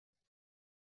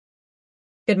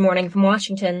Good morning from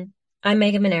Washington. I'm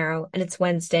Mineiro, and it's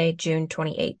Wednesday, June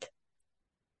 28th.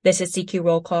 This is CQ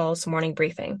Roll Call's morning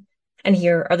briefing, and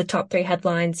here are the top 3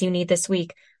 headlines you need this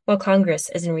week while Congress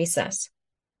is in recess.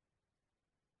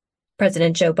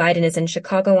 President Joe Biden is in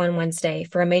Chicago on Wednesday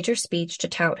for a major speech to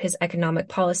tout his economic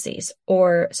policies,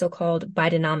 or so-called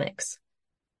Bidenomics.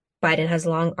 Biden has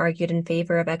long argued in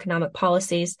favor of economic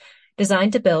policies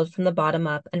designed to build from the bottom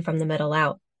up and from the middle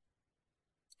out.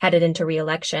 Headed into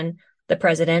re-election, the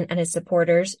president and his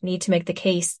supporters need to make the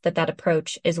case that that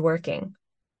approach is working.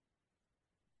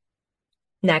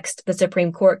 Next, the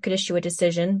Supreme Court could issue a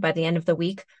decision by the end of the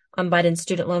week on Biden's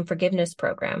student loan forgiveness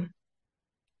program.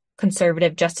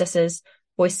 Conservative justices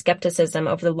voiced skepticism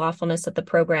over the lawfulness of the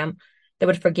program that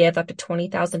would forgive up to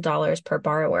 $20,000 per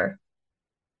borrower.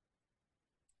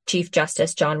 Chief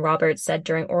Justice John Roberts said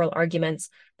during oral arguments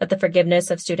that the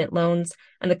forgiveness of student loans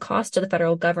and the cost to the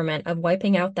federal government of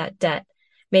wiping out that debt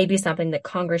may be something that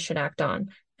Congress should act on,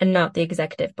 and not the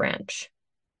executive branch.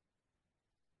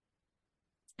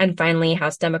 And finally,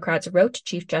 House Democrats wrote to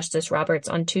Chief Justice Roberts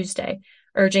on Tuesday,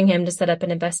 urging him to set up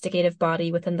an investigative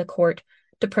body within the court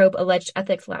to probe alleged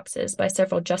ethics lapses by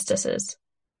several justices.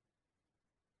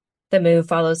 The move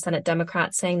follows Senate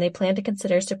Democrats saying they plan to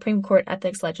consider Supreme Court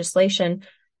ethics legislation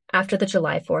after the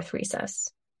July 4th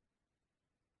recess.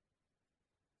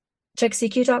 Check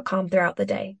CQ.com throughout the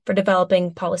day for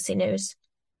developing policy news.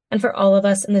 And for all of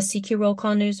us in the CQ Roll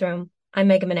Call newsroom, I'm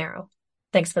Mineiro.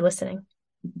 Thanks for listening.